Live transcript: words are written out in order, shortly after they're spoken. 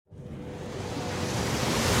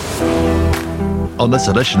On this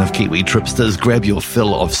edition of Kiwi Tripsters, grab your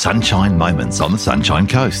fill of sunshine moments on the Sunshine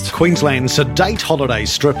Coast. Queensland's sedate holiday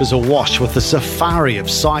strip is awash with a safari of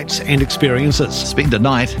sights and experiences. Spend a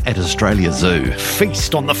night at Australia Zoo.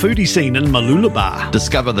 Feast on the foodie scene in Mooloolaba.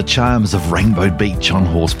 Discover the charms of Rainbow Beach on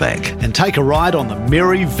horseback. And take a ride on the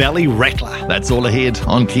Mary Valley Rattler. That's all ahead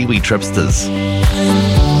on Kiwi Tripsters.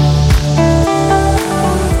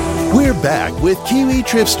 We're back with Kiwi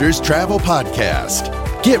Tripsters Travel Podcast.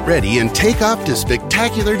 Get ready and take off to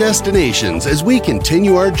spectacular destinations as we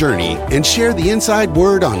continue our journey and share the inside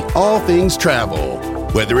word on all things travel.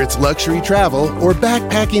 Whether it's luxury travel or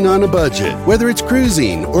backpacking on a budget, whether it's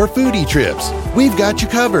cruising or foodie trips, we've got you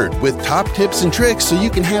covered with top tips and tricks so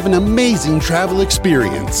you can have an amazing travel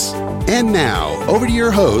experience. And now, over to your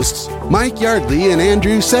hosts, Mike Yardley and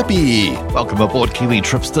Andrew Seppi. Welcome aboard Kiwi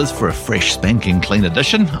Tripsters for a fresh spanking clean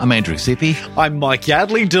edition. I'm Andrew Seppi. I'm Mike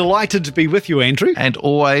Yardley. Delighted to be with you, Andrew. And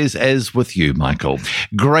always as with you, Michael.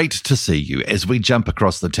 Great to see you as we jump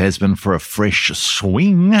across the Tasman for a fresh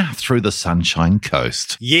swing through the Sunshine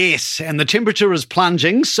Coast. Yes, and the temperature is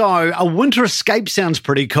plunging, so a winter escape sounds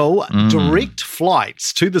pretty cool. Direct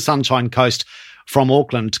flights to the Sunshine Coast from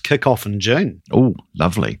Auckland kick off in June. Oh,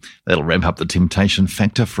 lovely. That'll ramp up the temptation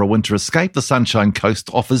factor for a winter escape. The Sunshine Coast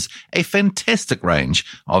offers a fantastic range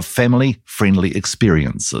of family-friendly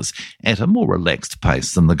experiences at a more relaxed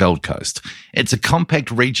pace than the Gold Coast. It's a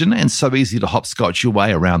compact region and so easy to hopscotch your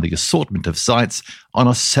way around the assortment of sites on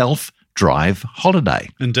a self-drive holiday.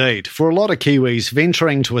 Indeed. For a lot of Kiwis,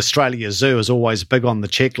 venturing to Australia Zoo is always big on the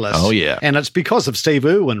checklist. Oh, yeah. And it's because of Steve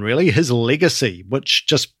Irwin, really, his legacy, which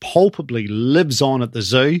just palpably lives on at the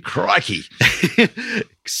zoo. Crikey.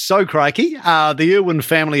 So crikey. The Irwin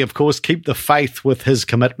family, of course, keep the faith with his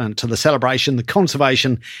commitment to the celebration, the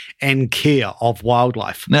conservation and care of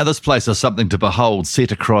wildlife. Now, this place is something to behold,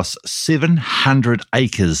 set across 700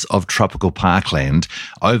 acres of tropical parkland,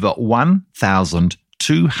 over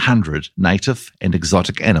 1,200 native and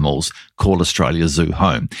exotic animals call Australia Zoo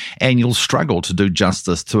home. And you'll struggle to do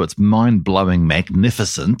justice to its mind-blowing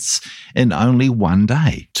magnificence in only one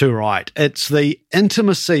day. Too right. It's the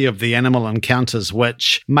intimacy of the animal encounters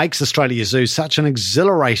which makes Australia Zoo such an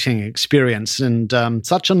exhilarating experience and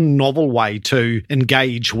such a novel way to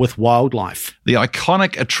engage with wildlife. The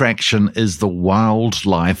iconic attraction is the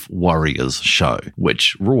Wildlife Warriors show,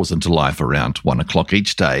 which roars into life around 1 o'clock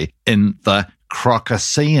each day in the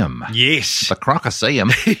Crocoseum. Yes. The Crocoseum.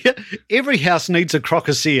 Every house needs a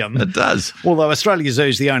Crocoseum. It does. Although Australia Zoo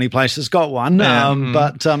is the only place that's got one.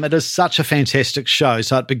 But it is such a fantastic show.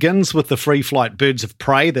 So it begins with the free flight birds of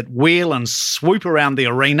prey that wheel and swoop around the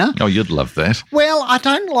arena. Oh, you'd love that. Well, I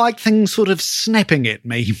don't like things sort of snapping at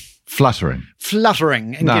me.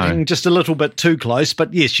 Fluttering and getting just a little bit too close.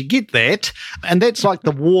 But yes, you get that. And that's like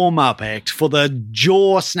the warm-up act for the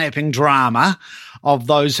jaw-snapping drama of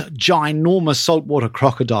those ginormous saltwater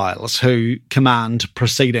crocodiles who command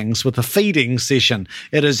proceedings with a feeding session.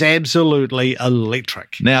 It is absolutely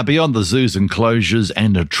electric. Now, beyond the zoo's enclosures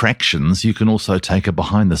and attractions, you can also take a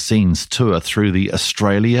behind-the-scenes tour through the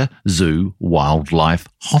Australia Zoo Wildlife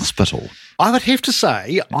Hospital. I would have to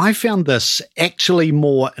say, I found this actually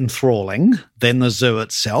more enthralling than the zoo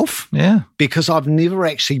itself. Yeah. Because I've never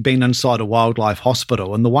actually been inside a wildlife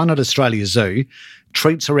hospital, and the one at Australia Zoo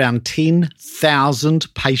treats around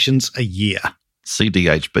 10,000 patients a year.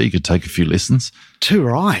 CDHB could take a few lessons. Too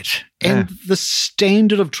right. And the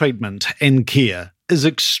standard of treatment and care is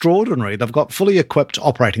extraordinary. They've got fully equipped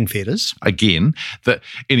operating theatres. Again,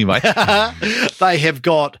 anyway. They have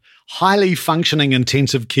got highly functioning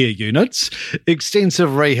intensive care units,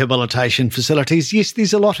 extensive rehabilitation facilities. Yes,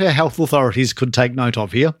 there's a lot our health authorities could take note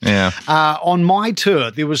of here. Yeah. On my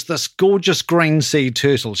tour, there was this gorgeous green sea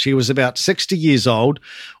turtle. She was about 60 years old,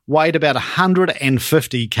 weighed about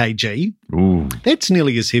 150 kg. Ooh. That's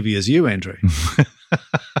nearly as heavy as you, Andrew.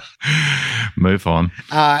 Move on.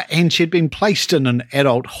 And she'd been placed in an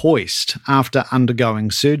adult hoist after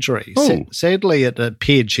undergoing surgery. Sadly, it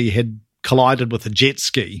appeared she had collided with a jet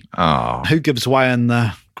ski. Oh. Who gives way in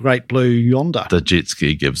the great blue yonder? The jet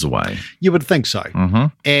ski gives away. You would think so. Mm-hmm.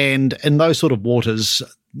 And in those sort of waters,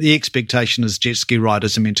 the expectation is jet ski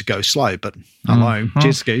riders are meant to go slow, but hello,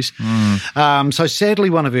 jet skis. So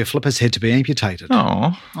sadly, one of her flippers had to be amputated.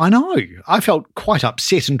 Oh. I know. I felt quite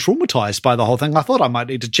upset and traumatised by the whole thing. I thought I might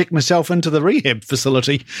need to check myself into the rehab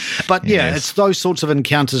facility. But yeah, It's those sorts of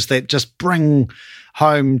encounters that just bring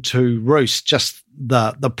home to roost just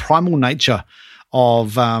the primal nature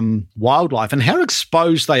of wildlife and how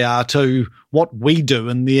exposed they are to what we do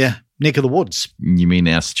in their neck of the woods. You mean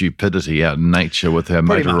our stupidity out in nature with our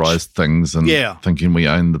Pretty motorised things and thinking we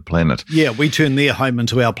own the planet? Yeah, we turn their home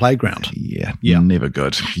into our playground. Yeah, never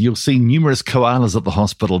good. You'll see numerous koalas at the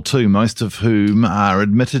hospital too, most of whom are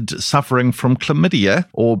admitted suffering from chlamydia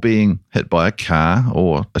or being hit by a car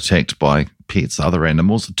or attacked by pets, other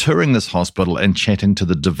animals. Touring this hospital and chatting to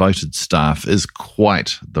the devoted staff is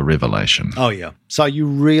quite the revelation. Oh, yeah. So you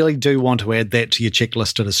really do want to add that to your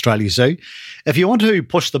checklist at Australia Zoo. If you want to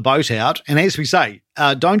push the boat out, and as we say,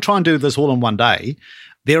 don't try and do this all in one day,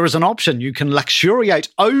 there is an option. You can luxuriate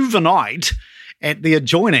overnight at the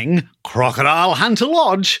adjoining Crocodile Hunter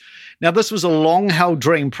Lodge. Now, this was a long-held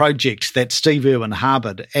dream project that Steve Irwin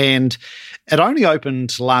harboured, and it only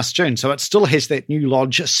opened last June, so it still has that new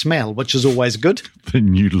lodge smell, which is always good. The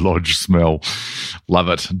new lodge smell. Love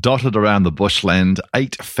it. Dotted around the bushland,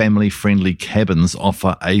 8 family-friendly cabins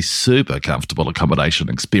offer a super comfortable accommodation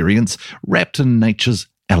experience wrapped in nature's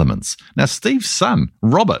elements. Now, Steve's son,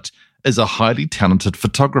 Robert, is a highly talented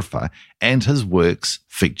photographer, and his works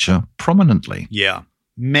feature prominently. Yeah.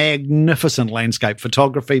 Magnificent landscape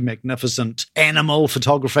photography, magnificent animal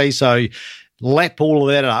photography. So lap all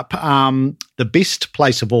of that up. The best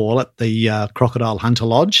place of all at the Crocodile Hunter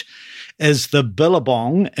Lodge is the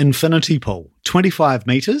Billabong Infinity Pool, 25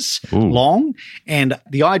 metres long. And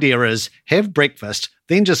the idea is have breakfast,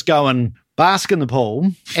 then just go and bask in the pool,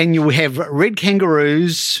 and you'll have red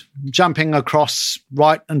kangaroos jumping across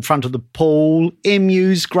right in front of the pool,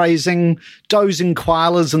 emus grazing, dozing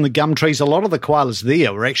koalas in the gum trees. A lot of the koalas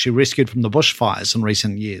there were actually rescued from the bushfires in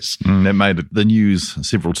recent years. That made the news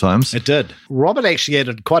several times. It did. Robert actually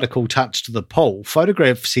added quite a cool touch to the pool.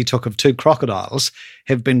 Photographs he took of 2 crocodiles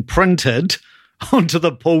have been printed onto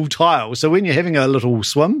the pool tile. So when you're having a little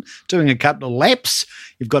swim, doing a couple of laps,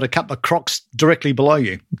 you've got a couple of crocs directly below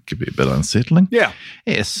you. It could be a bit unsettling. Yeah.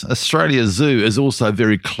 Yes, Australia Zoo is also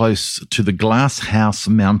very close to the Glasshouse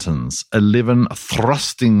Mountains, 11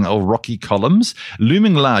 thrusting rocky columns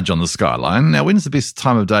looming large on the skyline. Now, when's the best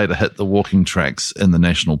time of day to hit the walking tracks in the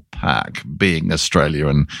national park? Being Australia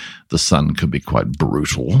and the sun could be quite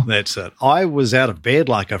brutal. That's it. I was out of bed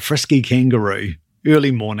like a frisky kangaroo early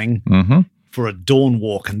morning. For a dawn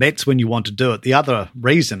walk, and that's when you want to do it. The other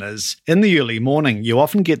reason is in the early morning, you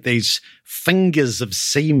often get these fingers of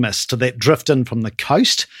sea mist that drift in from the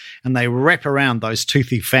coast, and they wrap around those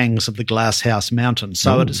toothy fangs of the Glasshouse Mountains.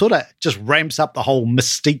 So it sort of just ramps up the whole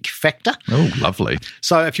mystique factor. Oh, lovely.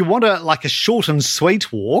 So if you want a short and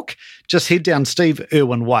sweet walk, just head down Steve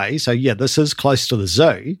Irwin Way. So yeah, this is close to the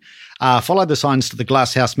zoo. Follow the signs to the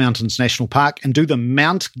Glasshouse Mountains National Park and do the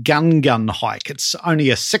Mount Gungun hike. It's only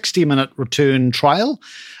a 60-minute return trail.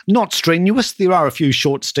 Not strenuous. There are a few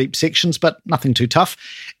short, steep sections, but nothing too tough.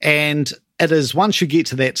 And it is, once you get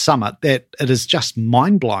to that summit, that it is just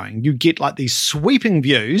mind-blowing. You get like these sweeping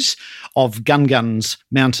views of Gungun's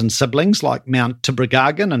mountain siblings like Mount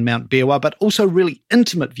Tibrogargan and Mount Beerwah, but also really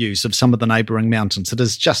intimate views of some of the neighbouring mountains. It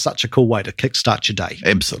is just such a cool way to kickstart your day.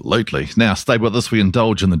 Absolutely. Now, stay with us. We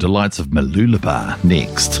indulge in the delights of Mooloolaba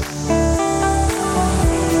next.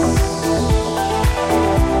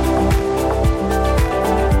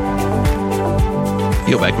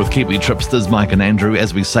 You're back with Kiwi Tripsters, Mike and Andrew,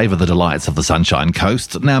 as we savour the delights of the Sunshine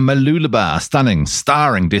Coast. Now, Mooloolaba, a stunning,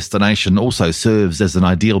 starring destination, also serves as an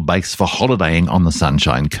ideal base for holidaying on the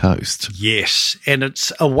Sunshine Coast. Yes, and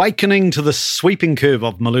it's awakening to the sweeping curve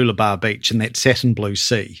of Mooloolaba Beach and that satin blue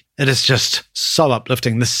sea. It is just so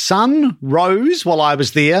uplifting. The sun rose while I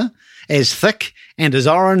was there, as thick and as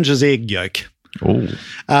orange as egg yolk. Oh,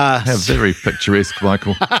 how very picturesque,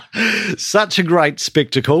 Michael. Such a great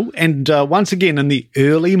spectacle. And once again, in the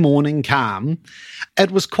early morning calm,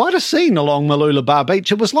 it was quite a scene along Mooloolaba Beach.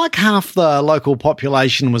 It was like half the local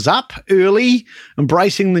population was up early,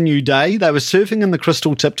 embracing the new day. They were surfing in the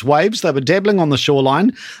crystal-tipped waves. They were dabbling on the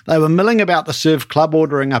shoreline. They were milling about the surf club,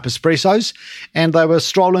 ordering up espressos, and they were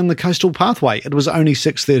strolling the coastal pathway. It was only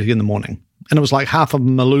 6:30 in the morning, and it was like half of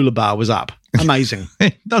Mooloolaba was up. Amazing.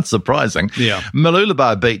 Not surprising. Yeah.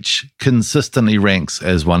 Mooloolaba Beach consistently ranks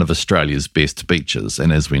as one of Australia's best beaches.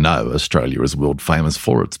 And as we know, Australia is world famous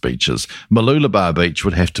for its beaches. Mooloolaba Beach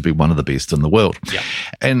would have to be one of the best in the world. Yeah.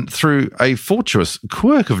 And through a fortuitous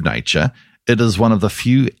quirk of nature, it is one of the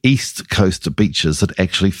few East Coast beaches that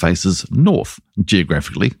actually faces north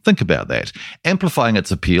geographically. Think about that. Amplifying its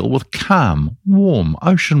appeal with calm, warm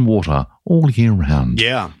ocean water all year round.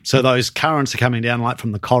 Yeah. So those currents are coming down like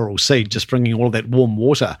from the Coral Sea, just bringing all of that warm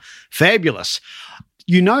water. Fabulous.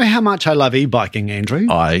 You know how much I love e-biking, Andrew.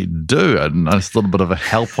 I do. A nice little bit of a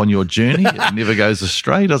help on your journey. It never goes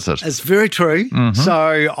astray, does it? It's very true. Mm-hmm.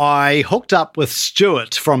 So I hooked up with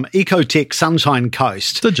Stuart from Ecotech Sunshine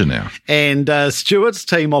Coast. Did you now? And Stuart's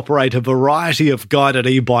team operate a variety of guided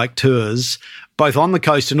e-bike tours, both on the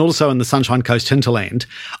coast and also in the Sunshine Coast hinterland.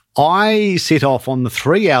 I set off on the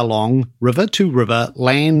 3-hour-long river-to-river,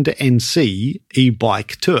 land and sea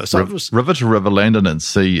e-bike tour. So it was river-to-river, land and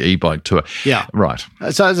sea e-bike tour. Yeah. Right.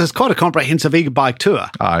 So it's quite a comprehensive e-bike tour.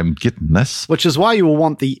 I'm getting this. Which is why you will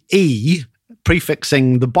want the E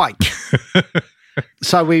prefixing the bike.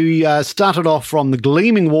 So we started off from the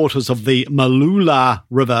gleaming waters of the Mooloolaba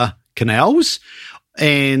River canals,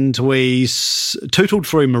 and we tootled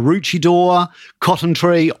through Maroochydore, Cotton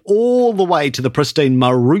Tree, all the way to the pristine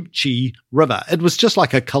Maroochy River. It was just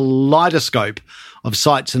like a kaleidoscope of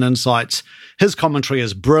sights and insights. His commentary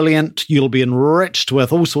is brilliant. You'll be enriched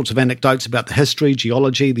with all sorts of anecdotes about the history,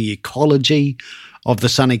 geology, the ecology of the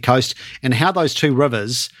sunny coast, and how those two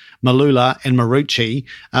rivers, Mooloolaba and Maroochy,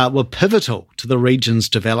 were pivotal to the region's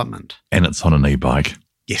development. And it's on an e-bike.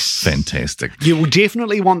 Yes. Fantastic. You will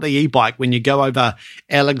definitely want the e-bike when you go over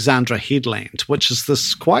Alexandra Headland, which is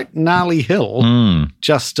this quite gnarly hill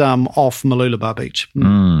just off Mooloolaba Beach.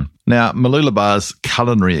 Now, Mooloolaba's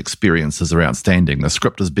culinary experiences are outstanding. The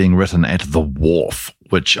script is being written at The Wharf,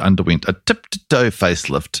 which underwent a tip-to-toe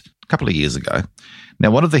facelift a couple of years ago.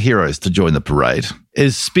 Now, one of the heroes to join the parade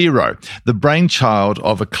is Spiro, the brainchild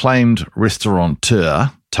of acclaimed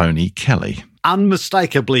restaurateur Tony Kelly.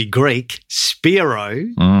 Unmistakably Greek, Spiro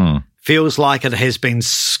feels like it has been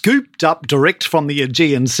scooped up direct from the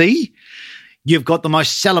Aegean Sea. You've got the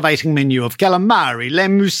most salivating menu of calamari,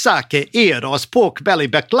 lamb moussaka, eros, pork belly,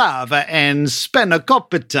 baklava, and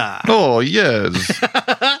spanakopita. Oh, yes.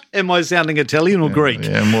 Am I sounding Italian or Greek?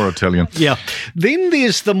 Yeah, more Italian. Yeah. Then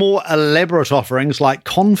there's the more elaborate offerings like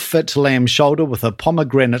confit lamb shoulder with a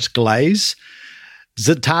pomegranate glaze,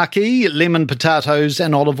 Zataki, lemon potatoes,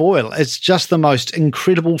 and olive oil. It's just the most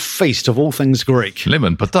incredible feast of all things Greek.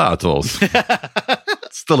 Lemon potatoes.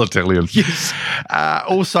 Still Italian. Yes.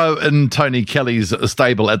 Also in Tony Kelly's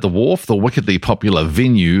stable at the Wharf, the wickedly popular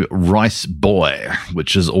venue Rice Boy,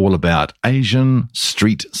 which is all about Asian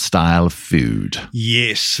street-style food.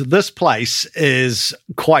 Yes, this place is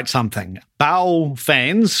quite something. Bao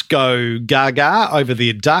fans go gaga over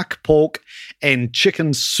their duck, pork, and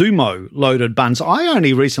chicken sumo loaded buns. I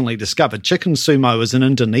only recently discovered chicken sumo is an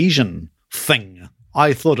Indonesian thing.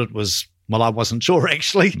 I thought it was, well, I wasn't sure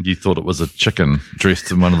actually. You thought it was a chicken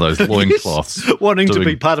dressed in one of those loincloths. Yes, wanting to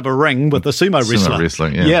be part of a ring with a sumo wrestler. Sumo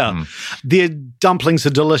wrestling, yeah. Their dumplings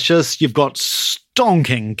are delicious. You've got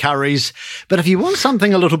stonking curries. But if you want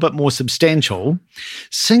something a little bit more substantial,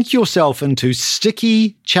 sink yourself into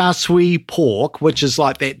sticky char siu pork, which is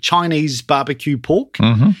like that Chinese barbecue pork,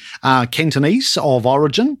 Cantonese of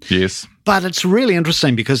origin. Yes. But it's really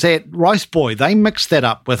interesting because at Rice Boy, they mix that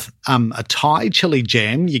up with a Thai chili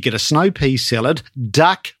jam. You get a snow pea salad,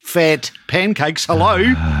 duck fat pancakes. Hello.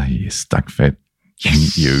 Yes, duck fat.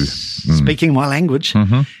 Yes. Speaking my language.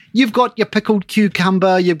 You've got your pickled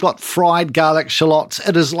cucumber. You've got fried garlic shallots.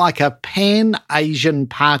 It is like a pan-Asian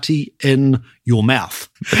party in your mouth.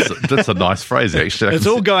 That's a nice phrase, actually. It's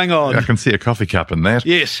all going on. I can see a coffee cup in that.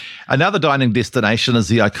 Yes. Another dining destination is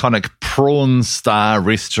the iconic Prawn Star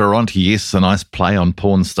restaurant. Yes, a nice play on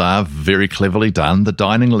Pawn Star. Very cleverly done. The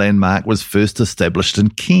dining landmark was first established in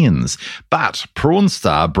Cairns, but Prawn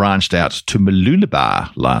Star branched out to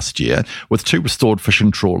Mooloolaba last year with 2 restored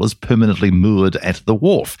fishing trawlers permanently moored at the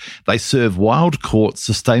wharf. They serve wild-caught,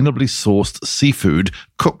 sustainably sourced seafood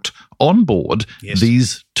cooked on board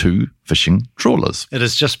these 2 fishing trawlers. It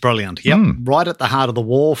is just brilliant. Yep, right at the heart of the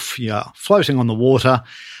wharf. You're floating on the water.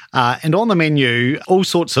 And on the menu, all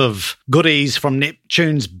sorts of goodies from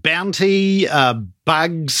Neptune's Bounty,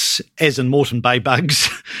 bugs, as in Moreton Bay bugs,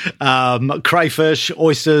 crayfish,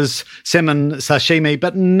 oysters, salmon sashimi,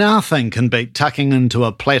 but nothing can beat tucking into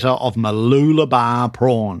a platter of Mooloolaba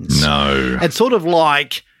prawns. No. It's sort of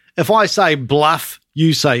like if I say bluff,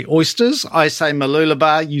 you say oysters, I say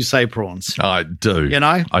Mooloolaba, you say prawns. I do. You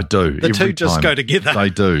know? I do. The two just go together. They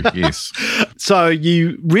do, yes. So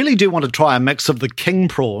you really do want to try a mix of the king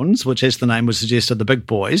prawns, which as the name would suggest are the big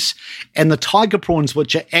boys, and the tiger prawns,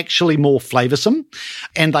 which are actually more flavoursome,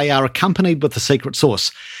 and they are accompanied with the secret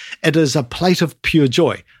sauce. It is a plate of pure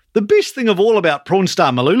joy. The best thing of all about Prawn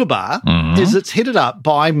Star Mooloolaba is it's headed up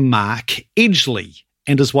by Mark Edgley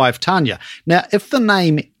and his wife Tanya. Now, if the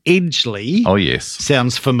name Edgley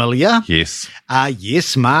sounds familiar. Yes.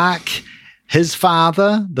 Yes, Mark, his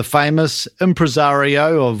father, the famous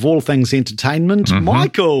impresario of all things entertainment,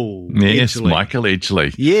 Michael Yes, Edgley. Michael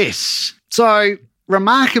Edgley. Yes. So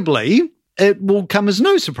remarkably, it will come as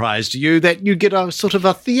no surprise to you that you get a sort of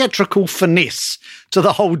a theatrical finesse to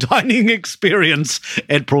the whole dining experience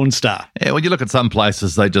at Prawn Star. Yeah, when you look at some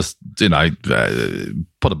places, they just,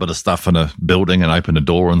 put a bit of stuff in a building and open a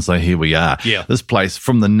door and say, here we are. Yeah. This place,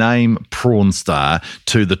 from the name Prawn Star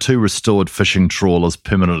to the 2 restored fishing trawlers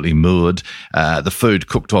permanently moored, the food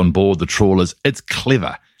cooked on board the trawlers, it's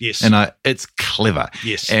clever. Yes. It's clever.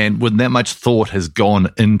 Yes. And when that much thought has gone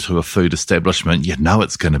into a food establishment, you know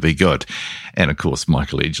it's going to be good. And, of course,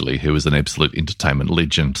 Michael Edgley, who is an absolute entertainment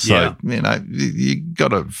legend. So, you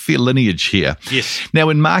got a fair lineage here. Yes. Now,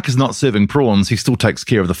 when Mark is not serving prawns, he still takes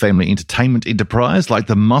care of the family entertainment enterprise, like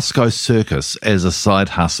the Moscow Circus, as a side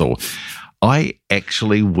hustle. I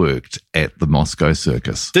actually worked at the Moscow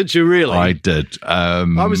Circus. Did you really? I did.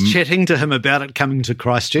 I was chatting to him about it coming to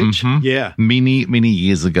Christchurch. Mm-hmm. Yeah. Many, many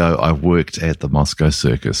years ago, I worked at the Moscow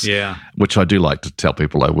Circus. Yeah. Which I do like to tell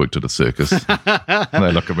people I worked at a circus. And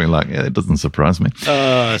they look at me like, yeah, that doesn't surprise me.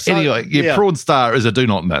 Anyway, Prawn Star is a do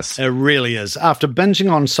not miss. It really is. After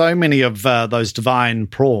binging on so many of those divine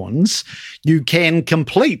prawns, you can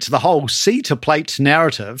complete the whole sea to plate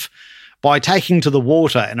narrative by taking to the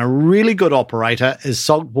water, and a really good operator is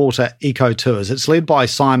Saltwater Eco Tours. It's led by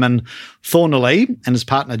Simon Thornley and his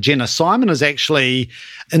partner Jenna. Simon is actually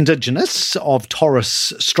Indigenous of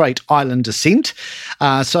Torres Strait Island descent.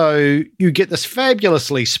 So you get this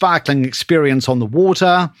fabulously sparkling experience on the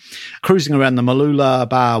water, cruising around the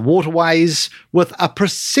Mooloolaba waterways with a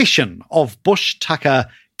procession of bush tucker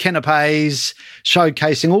canapes,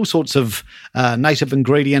 showcasing all sorts of native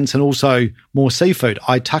ingredients and also more seafood.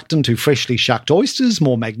 I tucked into freshly shucked oysters,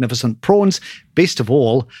 more magnificent prawns, best of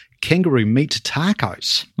all, kangaroo meat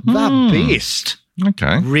tacos. The best.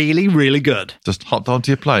 Okay. Really, really good. Just hot onto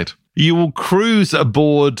your plate. You will cruise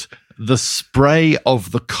aboard the Spray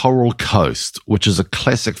of the Coral Coast, which is a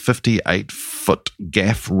classic 58-foot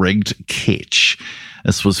gaff-rigged ketch.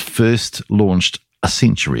 This was first launched a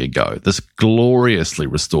century ago. This gloriously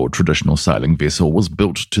restored traditional sailing vessel was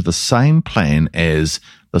built to the same plan as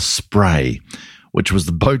the Spray, which was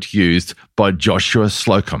the boat used by Joshua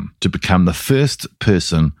Slocum to become the first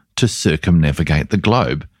person to circumnavigate the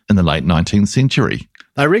globe in the late 19th century.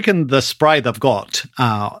 They reckon the Spray they've got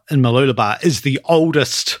in Mooloolaba is the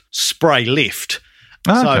oldest Spray left.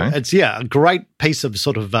 So it's, a great piece of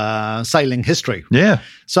sort of sailing history. Yeah.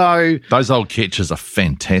 So those old ketches are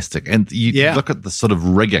fantastic. And you look at the sort of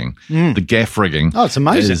rigging, the gaff rigging. Oh, it's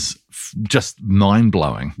amazing. Is just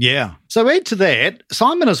mind-blowing. Yeah. So add to that,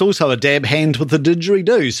 Simon is also a dab hand with the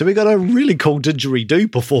didgeridoo. So we got a really cool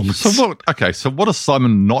didgeridoo performance. So what is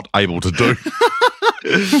Simon not able to do?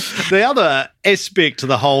 The other aspect to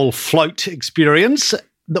the whole float experience,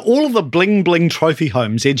 all of the bling-bling trophy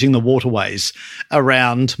homes edging the waterways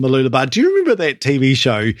around Mooloolaba. Do you remember that TV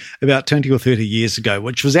show about 20 or 30 years ago,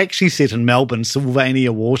 which was actually set in Melbourne,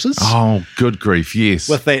 Sylvania Waters? Oh, good grief, yes.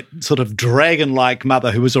 With that sort of dragon-like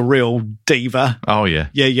mother who was a real diva. Oh, yeah.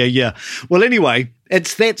 Yeah. Well, anyway,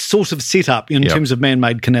 it's that sort of setup in terms of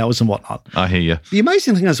man-made canals and whatnot. I hear you. The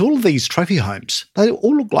amazing thing is all of these trophy homes, they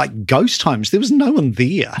all look like ghost homes. There was no one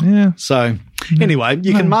there. Yeah. So anyway,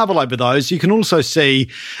 you can marvel over those. You can also see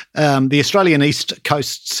the Australian East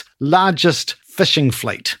Coast's largest fishing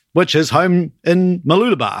fleet, which is home in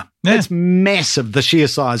Mooloolaba. Yeah. It's massive, the sheer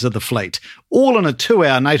size of the fleet, all in a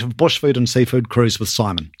 2-hour native bush food and seafood cruise with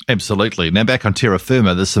Simon. Absolutely. Now, back on terra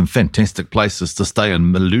firma, there's some fantastic places to stay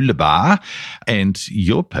in Mooloolaba, and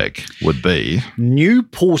your pick would be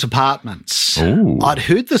Newport Apartments. Ooh. I'd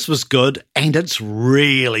heard this was good, and it's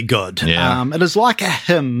really good. Yeah. It is like a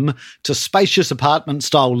hymn to spacious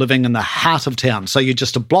apartment-style living in the heart of town. So you're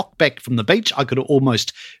just a block back from the beach. I could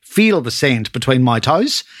almost feel the sand between my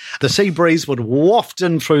toes. The sea breeze would waft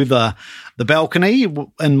in through the balcony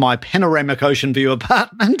in my panoramic ocean view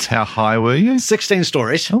apartment. How high were you? 16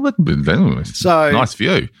 stories. Oh, so nice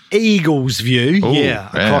view. Eagle's view, Ooh,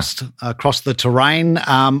 across the terrain.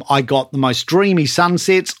 I got the most dreamy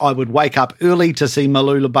sunsets. I would wake up early to see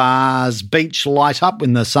Mooloolaba's beach light up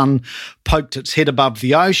when the sun poked its head above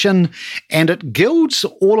the ocean, and it gilds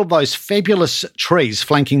all of those fabulous trees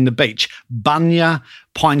flanking the beach. Bunya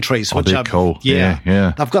pine trees, which are cool. Yeah.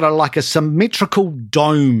 They've got a symmetrical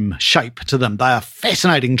dome shape to them. They are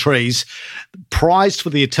fascinating trees, prized for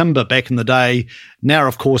their timber back in the day. Now,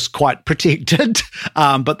 of course, quite protected,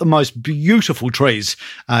 but the most beautiful trees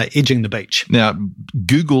edging the beach. Now,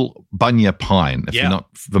 Google Bunya pine if you're not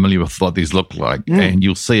familiar with what these look like, and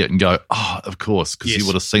you'll see it and go, oh, of course, because you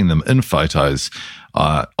would have seen them in photos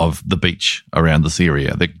of the beach around this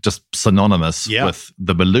area. They're just synonymous with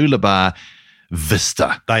the Mooloolaba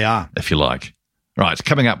vista. They are. If you like. Right,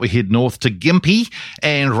 coming up, we head north to Gympie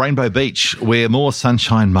and Rainbow Beach, where more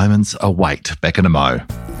sunshine moments await. Back in a mo.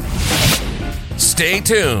 Stay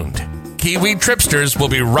tuned. Kiwi Tripsters will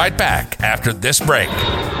be right back after this break.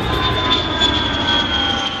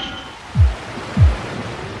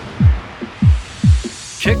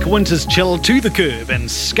 Kick winter's chill to the curb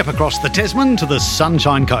and skip across the Tasman to the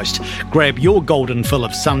Sunshine Coast. Grab your golden fill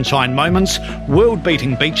of sunshine moments.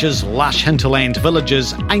 World-beating beaches, lush hinterland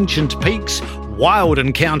villages, ancient peaks, wild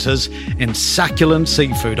encounters and succulent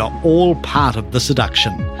seafood are all part of the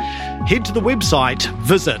seduction. Head to the website,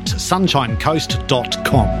 visit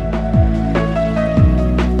sunshinecoast.com.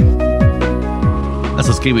 This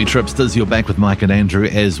is Kiwi Tripsters. You're back with Mike and Andrew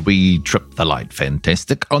as we trip the light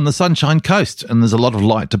fantastic on the Sunshine Coast. And there's a lot of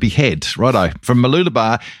light to be had. Righto. From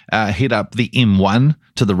Mooloolaba, head up the M1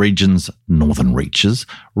 to the region's northern reaches.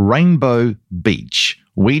 Rainbow Beach,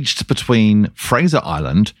 wedged between Fraser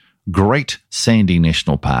Island, Great Sandy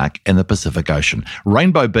National Park and the Pacific Ocean.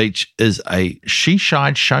 Rainbow Beach is a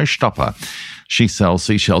seaside showstopper. She sells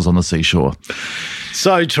seashells on the seashore.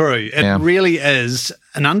 So true. It really is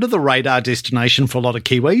an under-the-radar destination for a lot of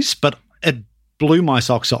Kiwis, but it blew my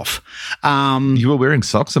socks off. You were wearing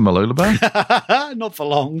socks in Mooloolaba? Not for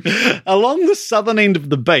long. Along the southern end of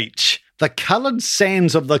the beach, the coloured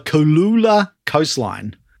sands of the Kulula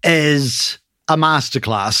coastline is a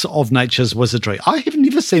masterclass of nature's wizardry. I have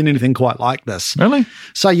never seen anything quite like this. Really?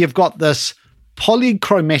 So you've got this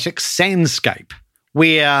polychromatic sandscape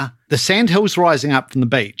where the sandhills rising up from the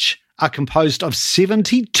beach are composed of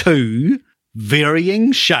 72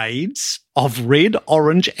 varying shades of red,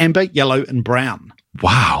 orange, amber, yellow, and brown.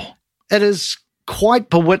 Wow. It is quite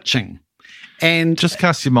bewitching. And just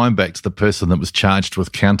cast your mind back to the person that was charged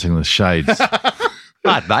with counting the shades.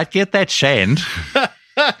 Right, mate, get that sand.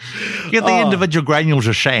 Get the individual granules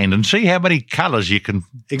of sand and see how many colours you can...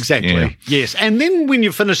 Exactly, yeah. Yes. And then when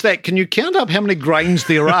you finish that, can you count up how many grains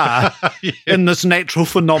there are in this natural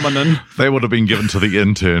phenomenon? They would have been given to the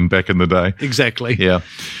intern back in the day. Exactly. Yeah.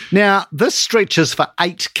 Now, this stretches for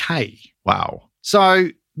 8K. Wow. So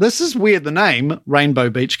this is where the name Rainbow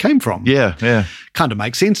Beach came from. Yeah. Kind of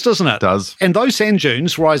makes sense, doesn't it? It does. And those sand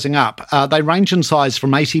dunes rising up, they range in size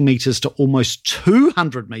from 80 metres to almost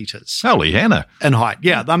 200 metres. Holy Hannah. In height,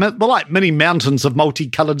 yeah. They're like mini mountains of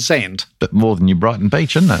multicoloured sand. Bit more than your Brighton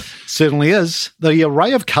Beach, isn't it? Certainly is. The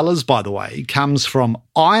array of colours, by the way, comes from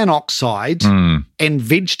iron oxide and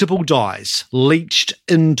vegetable dyes leached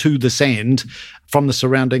into the sand from the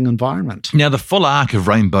surrounding environment. Now, the full arc of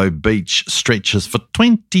Rainbow Beach stretches for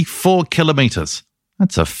 24 kilometres.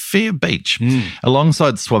 That's a fair beach.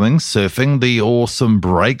 Alongside swimming, surfing, the awesome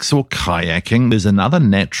breaks or kayaking, there's another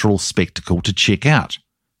natural spectacle to check out.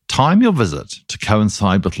 Time your visit to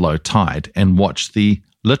coincide with low tide and watch the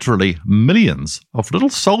literally millions of little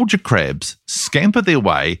soldier crabs scamper their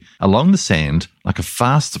way along the sand like a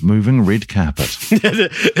fast-moving red carpet.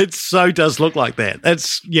 It so does look like that.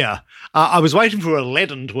 I was waiting for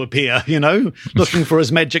Aladdin to appear, looking for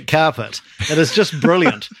his magic carpet. It is just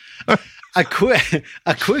brilliant. A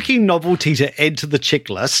quirky novelty to add to the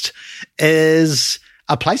checklist is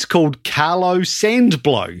a place called Carlo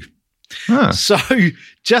Sandblow. Huh. So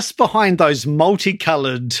just behind those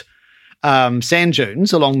multicoloured sand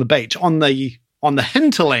dunes along the beach, on the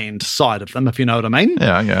hinterland side of them, if you know what I mean.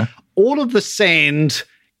 Yeah. All of the sand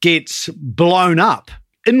gets blown up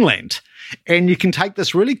inland, and you can take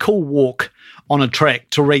this really cool walk on a track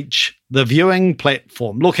to reach the viewing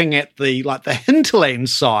platform, looking at the hinterland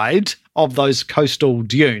side of those coastal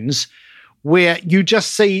dunes, where you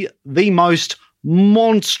just see the most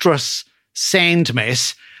monstrous sand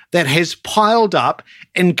mass that has piled up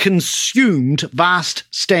and consumed vast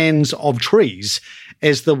stands of trees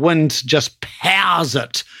as the wind just powers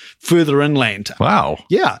it further inland. Wow.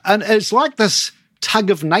 Yeah, and it's like this tug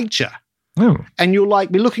of nature. Oh. And you'll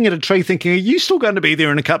be looking at a tree thinking, are you still going to be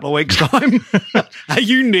there in a couple of weeks' time? Are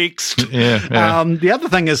you next? Yeah. The other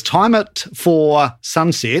thing is time it for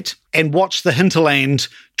sunset and watch the hinterland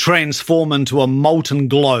transform into a molten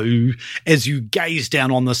glow as you gaze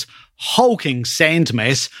down on this hulking sand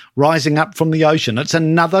mass rising up from the ocean. It's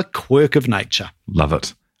another quirk of nature. Love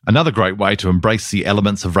it. Another great way to embrace the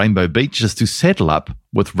elements of Rainbow Beach is to saddle up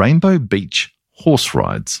with Rainbow Beach horse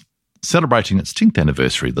rides. Celebrating its 10th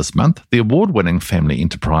anniversary this month, the award-winning family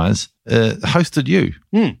enterprise hosted you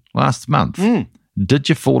last month. Did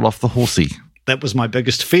you fall off the horsey? That was my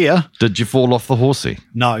biggest fear. Did you fall off the horsey?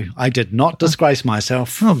 No, I did not disgrace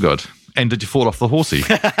myself. Oh, good. And did you fall off the horsey?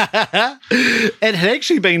 It had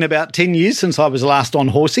actually been about 10 years since I was last on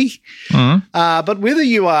horsey. But whether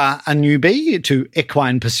you are a newbie to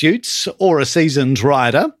equine pursuits or a seasoned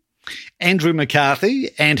rider, Andrew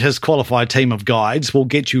McCarthy and his qualified team of guides will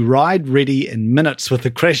get you ride ready in minutes with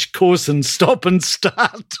a crash course and stop and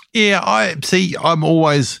start. Yeah, I'm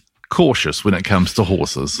always cautious when it comes to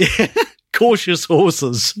horses. Cautious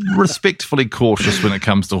horses. Respectfully cautious when it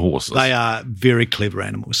comes to horses. They are very clever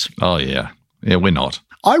animals. Oh, yeah. Yeah, we're not.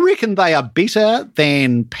 I reckon they are better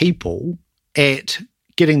than people at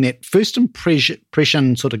getting that first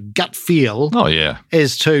impression sort of gut feel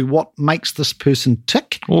as to what makes this person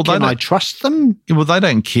tick. Well, can I trust them? Well, they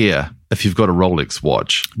don't care if you've got a Rolex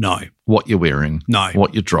watch. No. What you're wearing. No.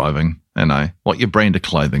 What you're driving. What your brand of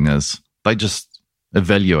clothing is. They just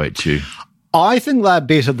evaluate you. I think they're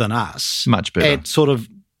better than us. Much better. At sort of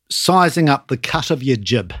sizing up the cut of your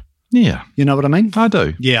jib. Yeah. You know what I mean? I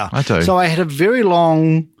do. Yeah. I do. So I had a very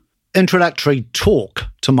long introductory talk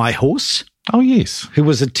to my horse. Oh, yes. Who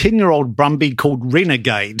was a 10-year-old Brumby called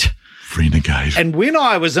Renegade. Renegade. And when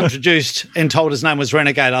I was introduced and told his name was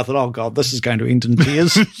Renegade, I thought, oh, God, this is going to end in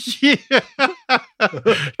tears. Yeah.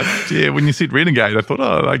 Yeah, when you said Renegade, I thought,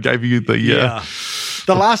 I gave you the... Yeah.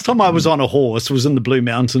 The last time I was on a horse was in the Blue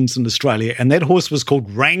Mountains in Australia, and that horse was called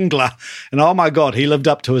Wrangler. And, oh, my God, he lived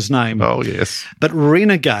up to his name. Oh, yes. But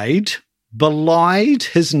Renegade belied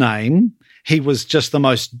his name. He was just the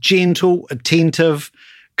most gentle, attentive,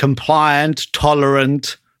 compliant,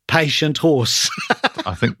 tolerant, patient horse.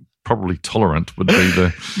 I think probably tolerant would be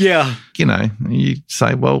the... Yeah. You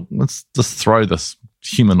say, well, let's just throw this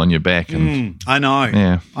human on your back. And I know.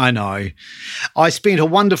 Yeah. I know. I spent a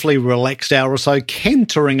wonderfully relaxed hour or so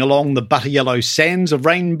cantering along the butter yellow sands of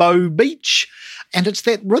Rainbow Beach, and it's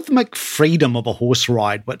that rhythmic freedom of a horse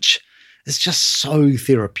ride which is just so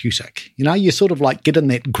therapeutic. You sort of like get in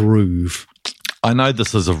that groove. I know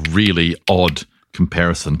this is a really odd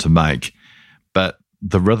comparison to make, but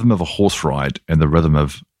the rhythm of a horse ride and the rhythm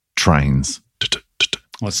of trains.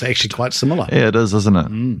 Well, it's actually quite similar. Yeah, it is, isn't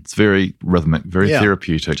it? It's very rhythmic, very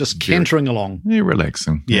therapeutic. Just cantering along. Yeah,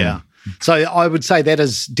 relaxing. Yeah. So I would say that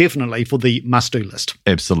is definitely for the must-do list.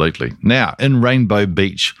 Absolutely. Now, in Rainbow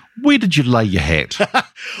Beach, where did you lay your hat?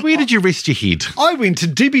 Where did you rest your head? I went to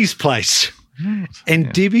Debbie's place.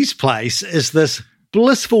 And Debbie's place is this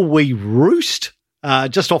blissful wee roost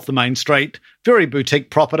just off the main street, very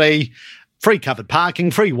boutique property, free covered parking,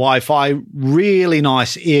 free Wi-Fi, really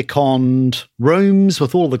nice air-conned rooms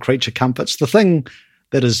with all the creature comforts. The thing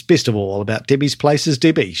that is best of all about Debbie's place is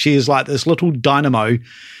Debbie. She is like this little dynamo,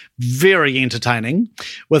 very entertaining.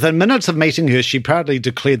 Within minutes of meeting her, she proudly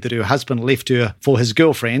declared that her husband left her for his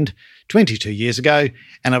girlfriend 22 years ago,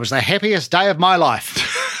 and it was the happiest day of my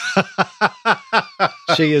life.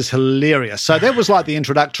 She is hilarious. So that was like the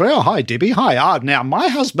introductory. Oh, hi, Debbie. Hi, now my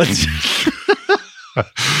husband. A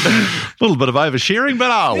little bit of oversharing,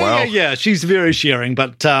 but well. Yeah, she's very sharing,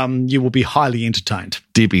 but you will be highly entertained.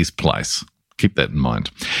 Debbie's place. Keep that in mind.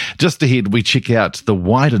 Just ahead, we check out the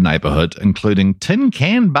wider neighbourhood, including Tin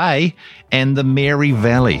Can Bay and the Mary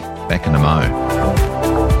Valley. Back in a mo.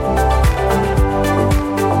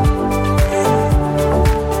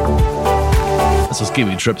 This is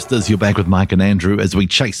Kiwi Tripsters. You're back with Mike and Andrew as we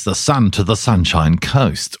chase the sun to the Sunshine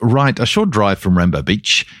Coast. Right, a short drive from Rainbow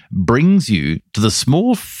Beach brings you to the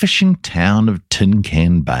small fishing town of Tin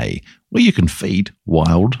Can Bay, where you can feed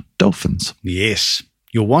wild dolphins. Yes,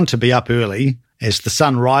 you'll want to be up early as the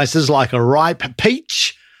sun rises like a ripe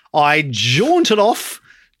peach. I jaunted off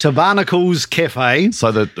to Barnacle's Cafe.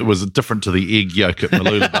 So that it was different to the egg yolk at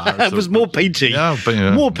Mooloolaba. It was more peachy. Yeah.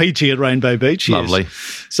 More peachy at Rainbow Beach. Lovely.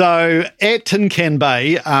 Yes. So at Tin Can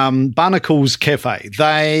Bay, Barnacle's Cafe,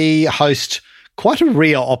 they host quite a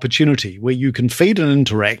rare opportunity where you can feed and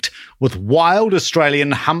interact with wild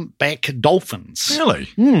Australian humpback dolphins. Really?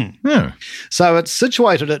 Yeah. So it's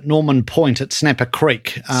situated at Norman Point at Snapper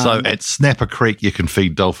Creek. So at Snapper Creek, you can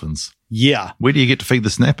feed dolphins. Yeah. Where do you get to feed the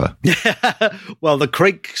snapper? Well, the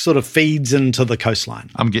creek sort of feeds into the coastline.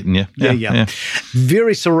 I'm getting you. Yeah.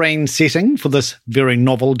 Very serene setting for this very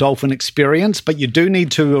novel dolphin experience, but you do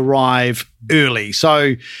need to arrive early.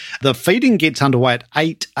 So the feeding gets underway at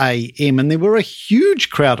 8 a.m. and there were a huge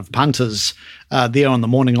crowd of punters there on the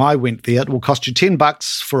morning I went there. It will cost you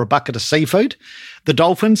 $10 for a bucket of seafood. The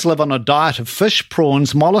dolphins live on a diet of fish,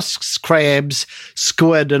 prawns, mollusks, crabs,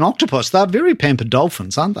 squid, and octopus. They're very pampered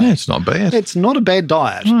dolphins, aren't they? Yeah, it's not bad. It's not a bad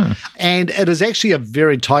diet. No. And it is actually a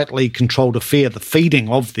very tightly controlled affair, the feeding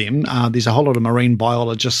of them. There's a whole lot of marine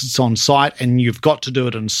biologists on site, and you've got to do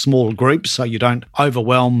it in small groups so you don't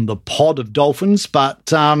overwhelm the pod of dolphins. But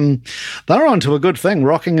they're onto a good thing,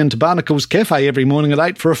 rocking into Barnacle's Cafe every morning at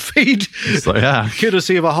 8 for a feed. Yes, they are.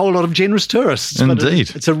 Courtesy of a whole lot of generous tourists.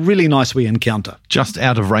 Indeed. It's a really nice wee encounter. Just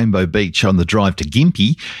out of Rainbow Beach on the drive to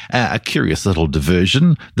Gympie, a curious little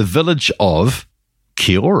diversion, the village of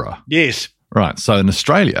Kia ora. Yes. Right. So in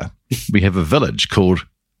Australia, we have a village called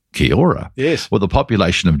Kia ora. Yes. With a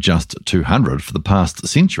population of just 200 for the past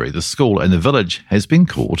century. The school and the village has been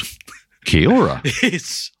called Kia ora.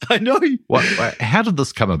 Yes, I know. How did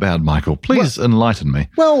this come about, Michael? Please enlighten me.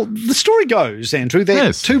 Well, the story goes, Andrew,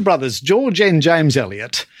 that two brothers, George and James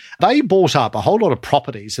Elliott, they bought up a whole lot of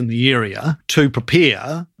properties in the area to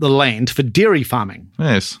prepare the land for dairy farming.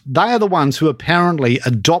 Yes. They are the ones who apparently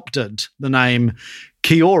adopted the name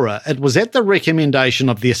Kia ora. It was at the recommendation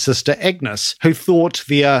of their sister Agnes, who thought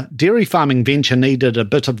their dairy farming venture needed a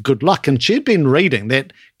bit of good luck, and she'd been reading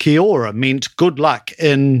that Kia ora meant good luck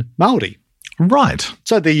in Māori. Right.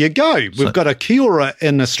 So there you go. We've got a Kia ora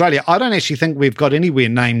in Australia. I don't actually think we've got anywhere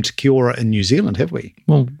named Kia ora in New Zealand, have we?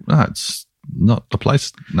 Well, no, it's not the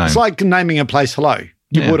place name. It's like naming a place hello.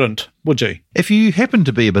 You wouldn't, would you? If you happen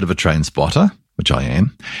to be a bit of a train spotter, which I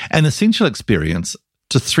am, an essential experience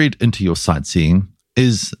to thread into your sightseeing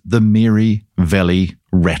is the Mary Valley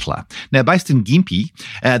Rattler. Now, based in Gympie,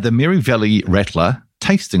 the Mary Valley Rattler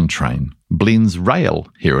tasting train blends rail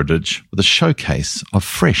heritage with a showcase of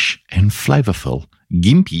fresh and flavourful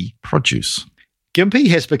Gympie produce. Gympie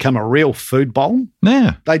has become a real food bowl.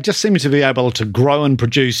 Yeah. They just seem to be able to grow and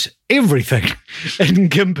produce everything in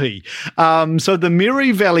Gympie. So the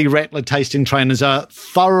Mary Valley Rattler tasting train is a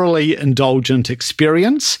thoroughly indulgent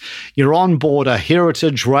experience. You're on board a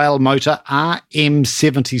heritage rail motor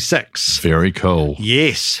RM76. Very cool.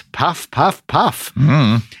 Yes. Puff, puff, puff.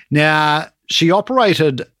 Mm. Now, she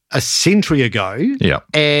operated a century ago. Yeah.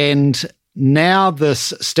 And now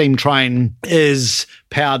this steam train is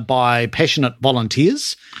powered by passionate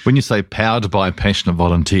volunteers. When you say powered by passionate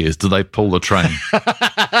volunteers, do they pull the train?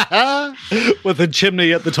 With a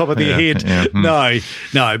chimney at the top of their head. Yeah.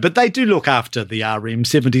 No. But they do look after the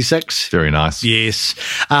RM76. Very nice. Yes.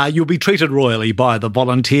 You'll be treated royally by the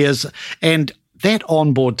volunteers. And that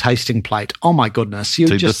onboard tasting plate, oh my goodness.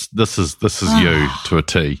 This is you to a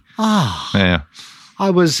T. Yeah. I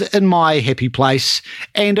was in my happy place.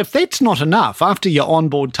 And if that's not enough, after your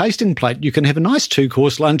onboard tasting plate, you can have a nice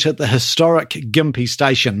 2-course lunch at the historic Gympie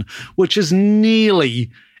station, which is nearly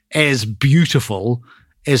as beautiful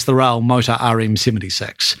as the rail motor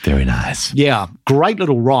RM76. Very nice. Yeah, great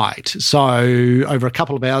little ride. So over a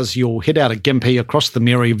couple of hours, you'll head out of Gympie across the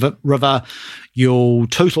Mary River. You'll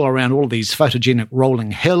tootle around all of these photogenic rolling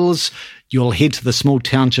hills. You'll head to the small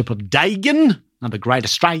township of Dagon, another great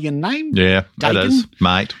Australian name. Yeah, Dagon. it is,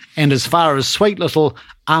 mate. And as far as sweet little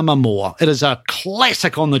Armamore, it is a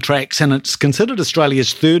classic on the tracks, and it's considered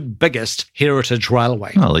Australia's third biggest heritage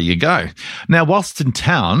railway. Well, there you go. Now, whilst in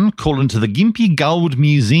town, call into the Gympie Gold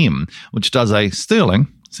Museum, which does a sterling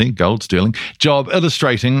job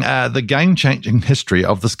illustrating the game-changing history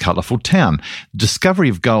of this colourful town. The discovery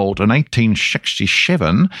of gold in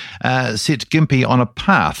 1867 set Gympie on a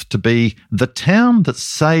path to be the town that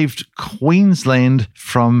saved Queensland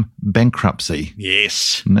from bankruptcy.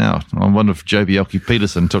 Yes. Now, I wonder if Joe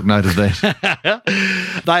Bjelke-Petersen took note of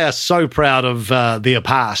that. They are so proud of their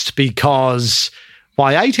past because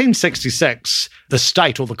by 1866, the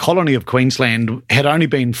state or the colony of Queensland had only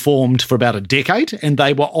been formed for about a decade, and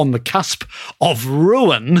they were on the cusp of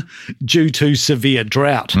ruin due to severe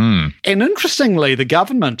drought. And interestingly,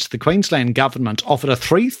 the Queensland government offered a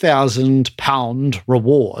 £3,000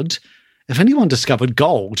 reward if anyone discovered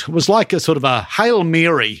gold. It was like a sort of a Hail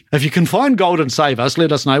Mary. If you can find gold and save us,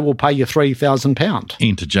 let us know, we'll pay you £3,000.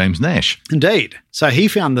 Enter James Nash. Indeed. So he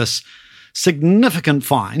found this significant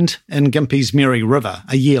find in Gympie's Mary River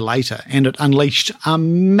a year later, and it unleashed a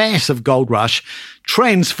massive gold rush,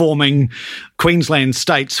 transforming Queensland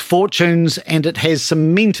state's fortunes, and it has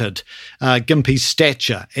cemented Gympie's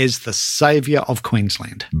stature as the saviour of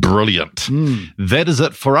Queensland. Brilliant. That is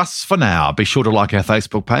it for us for now. Be sure to like our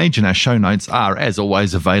Facebook page, and our show notes are, as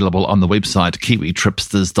always, available on the website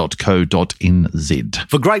kiwitripsters.co.nz.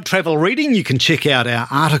 For great travel reading, you can check out our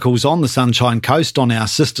articles on the Sunshine Coast on our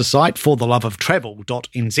sister site,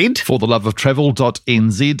 fortheloveoftravel.nz.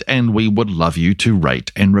 fortheloveoftravel.nz, and we would love you to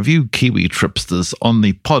rate and review Kiwi Tripsters on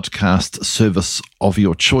the podcast service of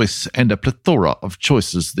your choice, and a plethora of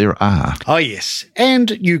choices there are. Oh, yes.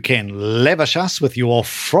 And you can lavish us with your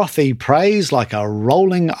frothy praise like a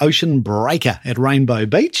rolling ocean breaker at Rainbow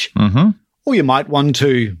Beach. Or you might want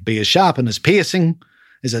to be as sharp and as piercing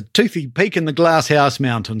as a toothy peak in the Glasshouse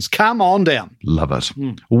Mountains. Come on down. Love it.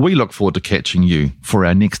 We look forward to catching you for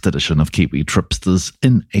our next edition of Kiwi Tripsters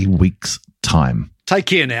in a week's time. Take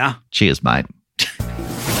care now. Cheers, mate.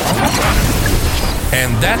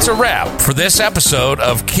 And that's a wrap for this episode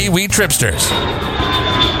of Kiwi Tripsters.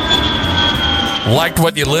 Liked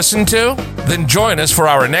what you listened to? Then join us for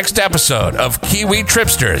our next episode of Kiwi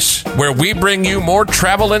Tripsters, where we bring you more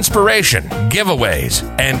travel inspiration, giveaways,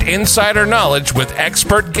 and insider knowledge with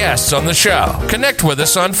expert guests on the show. Connect with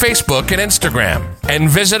us on Facebook and Instagram, and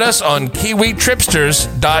visit us on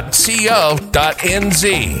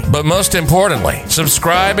kiwitripsters.co.nz. But most importantly,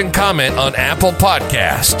 subscribe and comment on Apple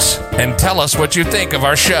Podcasts, and tell us what you think of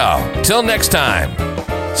our show. Till next time,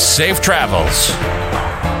 safe travels.